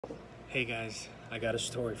Hey guys, I got a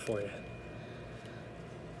story for you.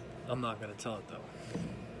 I'm not going to tell it though.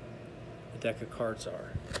 The deck of cards are.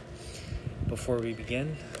 Before we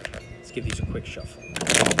begin, let's give these a quick shuffle.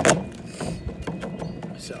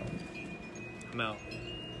 So, I'm out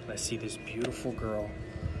and I see this beautiful girl.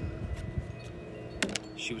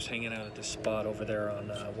 She was hanging out at this spot over there on,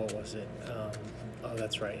 what was it? Oh,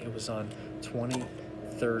 that's right. It was on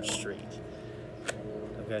 23rd Street.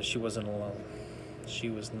 Okay, she wasn't alone.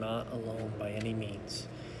 She was not alone by any means.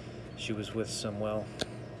 She was with some, well,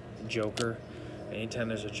 joker. Anytime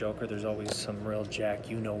there's a joker, there's always some real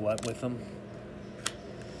jack-you-know-what with them.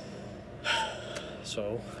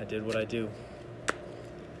 So I did what I do.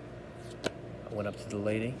 I went up to the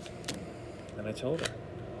lady and I told her.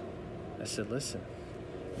 I said, listen,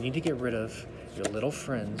 you need to get rid of your little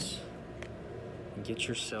friends and get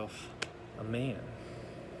yourself a man.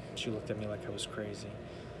 She looked at me like I was crazy.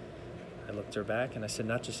 I looked her back and I said,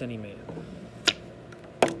 not just any man.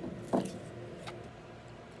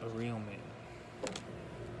 A real man.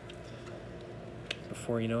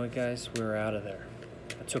 Before you know it, guys, we were out of there.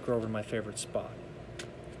 I took her over to my favorite spot.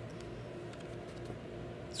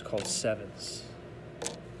 It's called Sevens.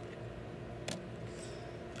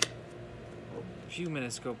 A few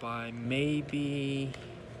minutes go by, maybe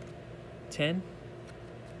 10.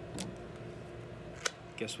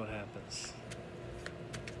 Guess what happens?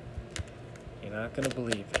 You're not gonna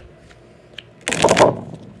believe it.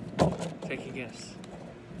 Take a guess.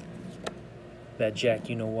 That Jack,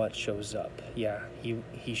 you know what, shows up. Yeah,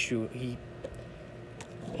 he showed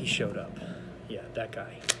up. Yeah, that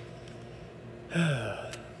guy.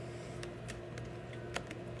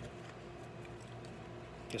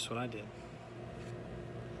 Guess what I did?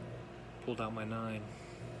 Pulled out my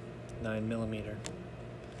 9mm.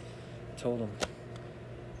 Told him,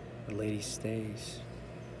 the lady stays.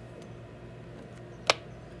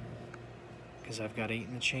 Because I've got 8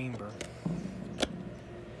 in the chamber.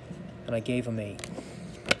 And I gave him 8.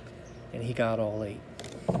 And he got all 8.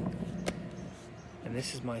 And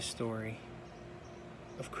this is my story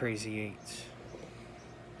of crazy 8s.